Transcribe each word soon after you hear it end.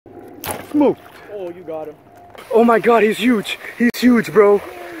Smoked. Oh, you got him. Oh my god, he's huge. He's huge, bro. He's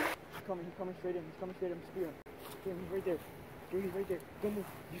coming straight in. He's coming straight in. Spear him. Damn, he's right there. Dude, he's right there. Don't move.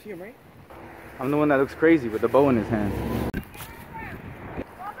 You see him, right? I'm the one that looks crazy with the bow in his hand.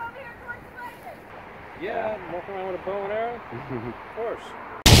 Yeah, I'm walking around with a bow and arrow. Of course.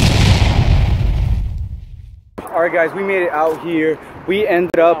 Alright guys, we made it out here. We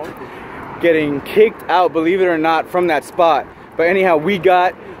ended up getting kicked out, believe it or not, from that spot. But anyhow, we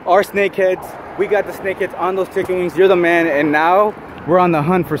got our snakeheads. We got the snakeheads on those chicken wings. You're the man, and now we're on the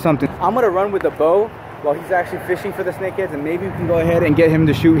hunt for something. I'm gonna run with the bow while he's actually fishing for the snakeheads, and maybe we can go ahead and get him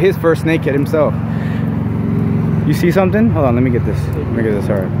to shoot his first snakehead himself. You see something? Hold on, let me get this.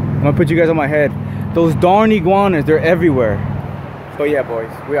 Alright. I'm gonna put you guys on my head. Those darn iguanas, they're everywhere. But yeah, boys,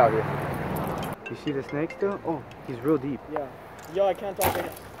 we out here. You see the snake still? Oh, he's real deep. Yeah. Yo, I can't talk to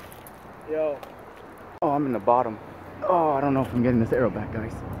him. Yo. Oh, I'm in the bottom. Oh, I don't know if I'm getting this arrow back,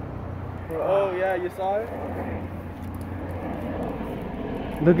 guys. Oh, yeah, you saw it?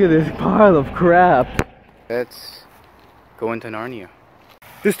 Look at this pile of crap. Let's go into Narnia.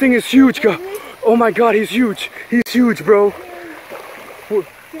 This thing is huge, guys. Oh my god, he's huge. He's huge, bro.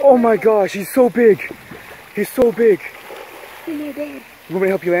 Oh my gosh, he's so big. He's so big. Oh my god. You want me to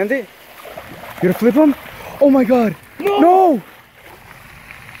help you land it? You gonna flip him? Oh my god. No! No!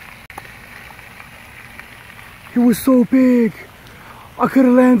 He was so big. I could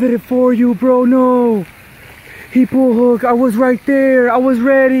have landed it for you, bro. No. He pulled hook. I was right there. I was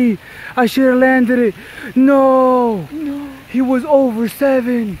ready. I should have landed it. No. No. He was over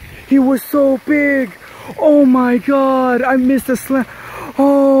 7. He was so big. Oh my god. I missed a slam.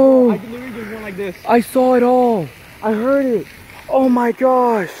 Oh. I literally just went like this. I saw it all. I heard it. Oh my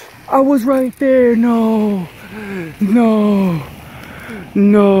gosh. I was right there. No. No.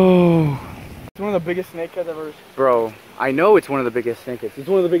 No. It's one of the biggest snakeheads I've ever seen. Bro, I know it's one of the biggest snakeheads. It's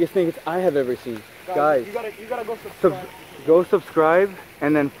one of the biggest snakeheads I have ever seen. Guys, you gotta go subscribe. Go subscribe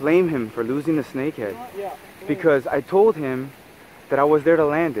and then flame him for losing the snakehead. Yeah. Because I told him that I was there to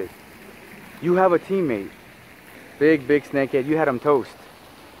land it. You have a teammate. Big snakehead. You had him toast.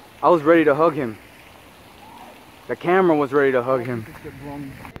 I was ready to hug him. The camera was ready to hug him.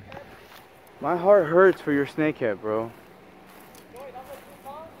 My heart hurts for your snakehead, bro.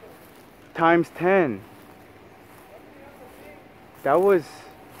 Times 10. That was...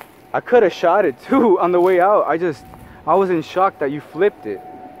 I could have shot it too on the way out. I was in shock that you flipped it.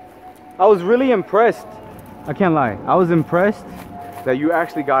 I was really impressed. I can't lie. I was impressed that you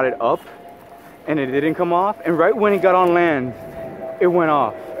actually got it up and it didn't come off. And right when it got on land, it went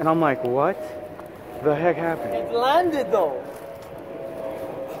off. And I'm like, what the heck happened? It landed though.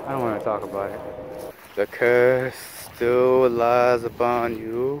 I don't want to talk about it. The curse still lies upon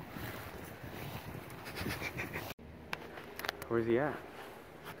you. Where's he at?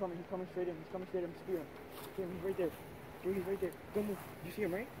 He's coming straight in. He's coming straight in. Spear him. Damn, he's right there. Dude, he's right there. Don't move. You see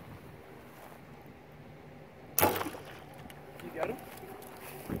him, right? You got him?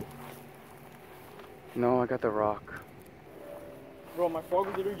 No, I got the rock. Bro, my frog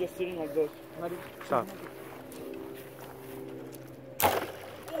was literally just sitting like this. Stop.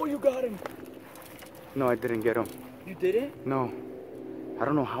 Oh, you got him. No, I didn't get him. You didn't? No. I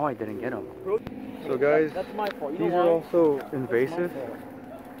don't know how I didn't get him. Bro, so guys, that's my fault. These are also invasive.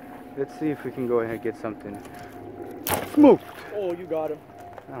 Let's see if we can go ahead and get something. Smoked! Oh, you got him.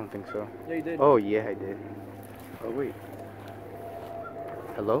 I don't think so. Yeah, you did. Oh, yeah, I did. Oh, wait.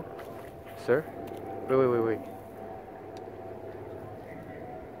 Hello? Sir? Wait.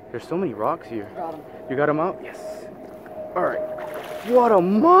 There's so many rocks here. Got him. You got him out? Yes. Alright. What a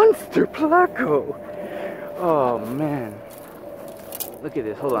monster Placo! Oh, man. Look at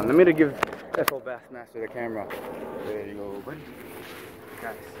this. Hold on. Let me give FO Bassmaster the camera. There you go, buddy.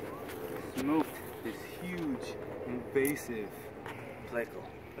 Guys, smoked this huge, invasive Placo.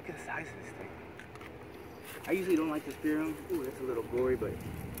 Look at the size of this thing. I usually don't like to spear them. Ooh, that's a little gory, but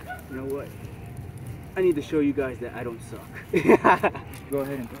you know what? I need to show you guys that I don't suck. Go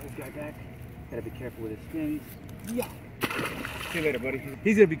ahead and throw this guy back. Gotta be careful with his fins. Yeah. See you later, buddy.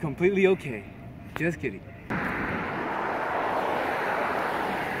 He's gonna be completely okay. Just kidding.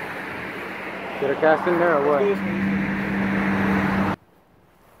 Did I cast in there or what? I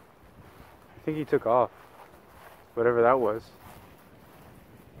think he took off. Whatever that was.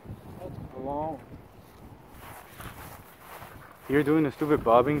 That's long. You're doing the stupid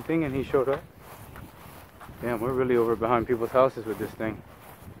bobbing thing and he showed up? Damn, we're really over behind people's houses with this thing.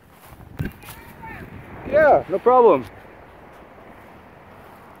 Yeah, no problem.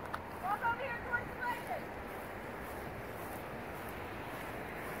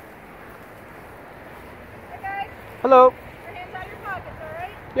 Hello. Your hands out of your pockets,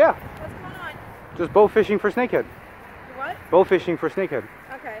 alright? Yeah. Let's come Just bow fishing for snakehead. What? Bow fishing for snakehead.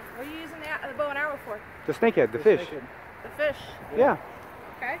 Okay. What are you using the bow and arrow for? The snakehead, the fish. Snakehead. The fish. Yeah.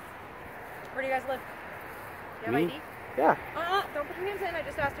 Okay. Where do you guys live? Do you have Me? ID? Yeah. Don't put your hands in. I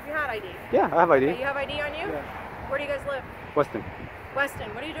just asked if you had ID. Yeah, I have ID. Okay, you have ID on you? Yeah. Where do you guys live? Weston.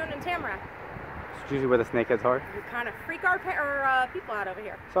 Weston. What are you doing in Tamarack? It's usually where the snakeheads are. You kind of freak our people out over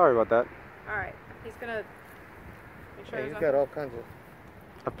here. Sorry about that. All right. He's gonna make sure. Yeah, there's he's got all kinds of.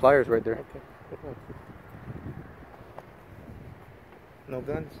 I have pliers right there. Okay. Good one. No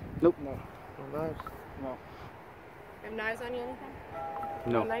guns? Nope. No. No knives? No. You have knives on you?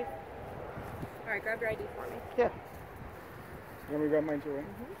 Anything? No. Knife? All right. Grab your ID for me. Yeah. You want me to grab mine too, right?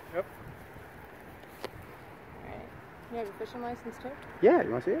 Yep. All right. You have your fishing license too? Yeah,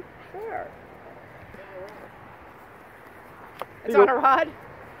 you want to see it? Sure. It's you on go. a rod?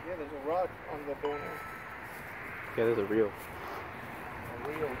 Yeah, there's a rod on the bone. Yeah, there's a reel. A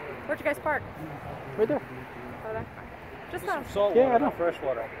reel. Where'd you guys park? Right there. Oh, that's fine. Just on. Salt Yeah, water, I know. not fresh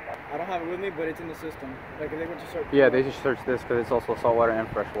water. I don't have it with me, but it's in the system. Like if they went to search. Yeah, they just searched this because it's also saltwater and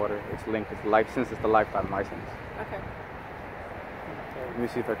freshwater. It's linked. It's since it's the lifetime license. Okay. Let me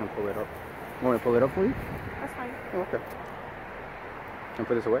see if I can pull it up. You want me to pull it up for you? That's fine. Oh, okay. Can I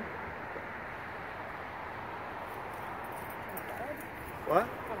put this away? What?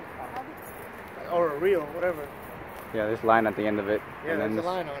 Or a reel, whatever. Yeah, there's line at the end of it. Yeah, and then there's a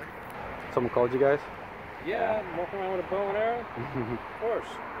line on it. Someone called you guys? Yeah, I'm walking around with a bow and arrow. Of course.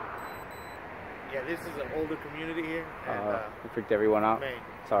 Yeah, this is an older community here. And, You freaked everyone out? man,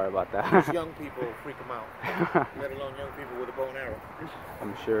 Sorry about these that. young people freak them out. Let alone young people with a bow and arrow.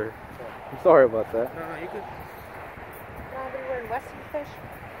 I'm sure. So, I'm sorry about that. no, you could. You don't have anywhere in Weston to fish?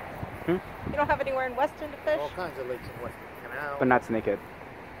 Hmm? You don't have anywhere in Weston to fish? All kinds of lakes in Western Canal. But not snakehead.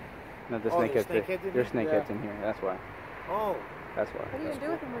 Not the Oh, there's snakehead. snakeheads in There's here? snakeheads in here. That's why. Oh, That's why. What are you going to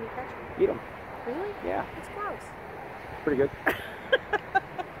do with them when you catch them? Eat them. Really? Yeah. It's gross. Pretty good.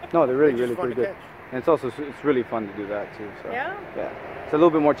 No, they're really, they're just really fun pretty to good. catch. And it's also it's really fun to do that too. So Yeah? yeah. It's a little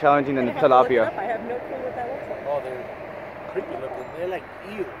bit more challenging than the I have to look it up. tilapia. I have no clue what that looks like. Oh, they're creepy looking. They're like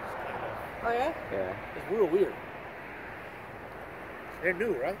eels, kind of. Oh, yeah? Yeah. It's real weird. They're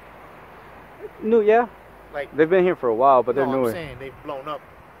new, right? New, yeah. Like, They've been here for a while, but they're no, newer. I'm saying they've blown up.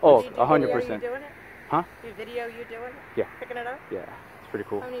 Oh, Do you do 100%. video you doing it? Huh? Do you video you doing it? Yeah. Picking it up? Yeah, it's pretty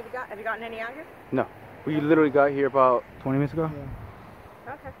cool. How many have you got? Have you gotten any out here? No, we literally got here about 20 minutes ago.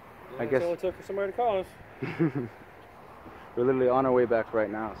 Okay. I guess- That's all it took for somebody to call us. We're literally on our way back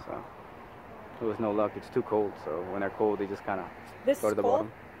right now, so it was no luck. It's too cold, so when they're cold, they just kind of This go to is the cold?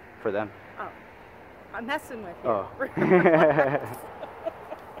 bottom. For them. Oh. I'm messing with you. Oh.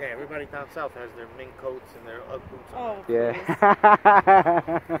 Yeah, everybody down south has their mink coats and their Ugg boots on. Oh, Yeah. please.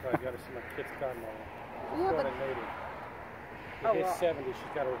 I gotta see my kid's cotton on. Yeah, but- lady. Oh, Hit wow. 70,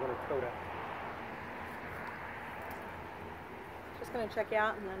 she's got her winter coat out. Just going to check you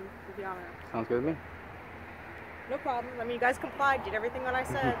out and then we'll be on our Sounds good to me. No problem. I mean, you guys complied, did everything that I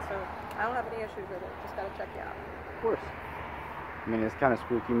said, so I don't have any issues with it. Just gotta check you out. Of course. I mean, it's kind of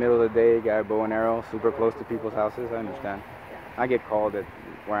spooky, middle of the day, got a bow and arrow, super close to people's houses. I understand. I get called at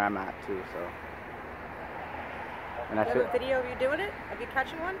where I'm at too, so. And I You feel have a video of you doing it? Of you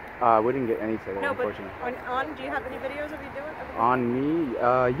catching one? we didn't get any today, No, but unfortunately. on, do you have any videos of you doing it? On me,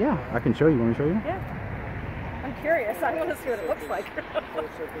 yeah, I can show you. Want me to show you? Yeah. I'm curious. I want to see what it looks like.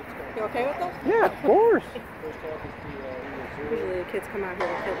 You okay with that? Yeah, of course. Usually the kids come out here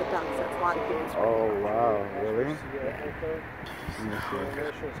to kill the ducks. That's a lot of kids. Oh wow, really?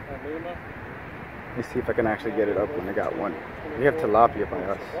 Let me see if I can actually get it up when I got one. We have tilapia by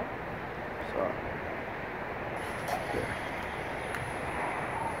us. So.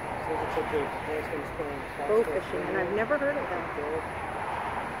 Bowfishing, and I've never heard of that.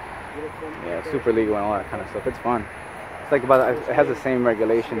 Yeah, it's super legal and all that kind of stuff. It's fun. It's like about it has the same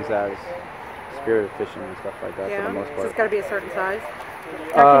regulations as spirit fishing and stuff like that for the most So part. it's got to be a certain size.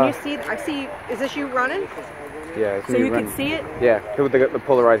 Now, can you see? I see. Is this you running? Yeah, it's So me you running. can see it? Yeah, with the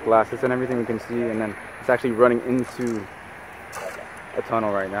polarized glasses and everything we can see, and then it's actually running into a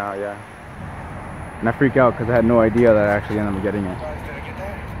tunnel right now. Yeah. And I freak out because I had no idea that I actually ended up getting it.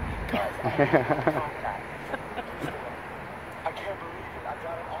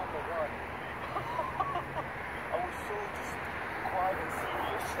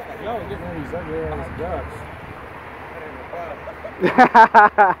 No, I'm getting all these ugly ass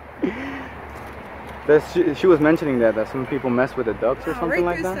ducks. She was mentioning that some people mess with the ducks or something right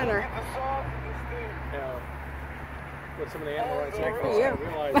like through that. center. With some of the animal rights for activists, you. I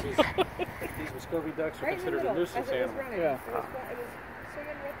realize these Muscovy ducks are Right in the considered a middle, nuisance as it was animal. running. Yeah. It was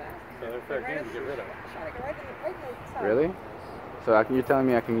swinging real fast. So they're fair game to get rid of. Shot it right in the side. Really? So you're telling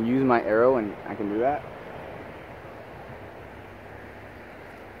me I can use my arrow and I can do that?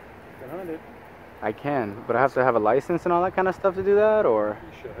 You can hunt it. I can, but I have to have a license and all that kind of stuff to do that, or?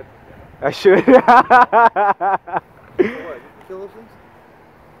 You should. I should. What? You kill those things?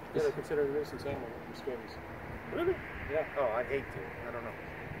 Yeah, they consider it a racing animal from skins. Really? Yeah. Oh, I hate to. I don't know.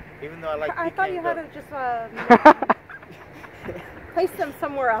 Even though I like. I thought you had to just place them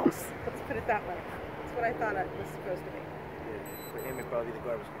somewhere else. Let's put it that way. That's what I thought it was supposed to be. Yeah, for him, it probably the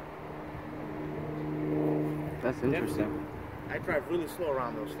garbage can. That's interesting. I drive really slow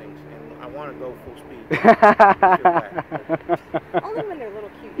around those things, and I want to go full speed. Only when they're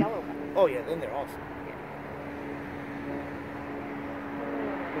little cute yellow ones. Oh yeah, then they're awesome.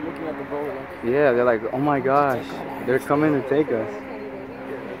 We're looking at the boat. Yeah, they're like, oh my gosh, they're coming to take us.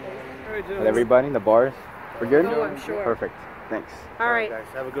 With everybody, the bars, we're good? Oh, I'm sure. Perfect. Thanks. All right. Guys,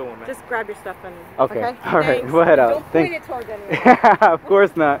 have a good one, man. Just grab your stuff and. Okay. Okay. All right. Thanks. We'll head out. Don't point it towards anyone. Of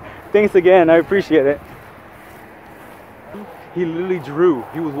course not. Thanks again. I appreciate it. He literally drew.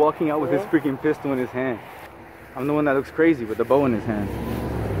 He was walking out with his freaking pistol in his hand. I'm the one that looks crazy with the bow in his hand.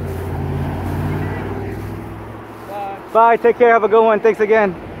 Bye. Bye. Take care. Have a good one. Thanks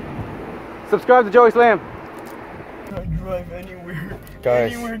again. Subscribe to Joey Slam. I drive anywhere.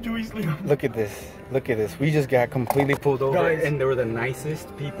 Guys, Anywhere Joey Slam. look at this. Look at this. We just got completely pulled over, Guys. and they were the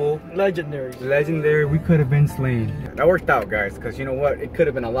nicest people. Legendary. Legendary. We could have been slain. That worked out, guys, because you know what? It could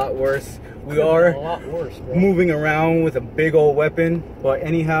have been a lot worse. We are A lot worse, bro. moving around with a big old weapon. But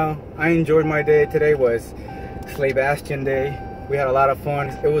anyhow, I enjoyed my day. Today was Slay Bastion Day. We had a lot of fun.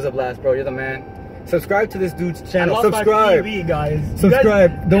 It was a blast, bro. You're the man. Subscribe to this dude's channel. I lost Subscribe. My TV, guys.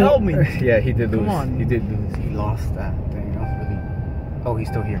 Subscribe. You guys Don't help me. Yeah, he did lose. Come on. He did lose. He lost that thing. That was really. Oh, he's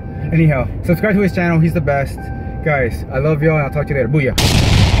still here. Anyhow, subscribe to his channel. He's the best. Guys, I love y'all and I'll talk to you later.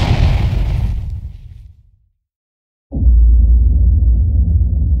 Booyah.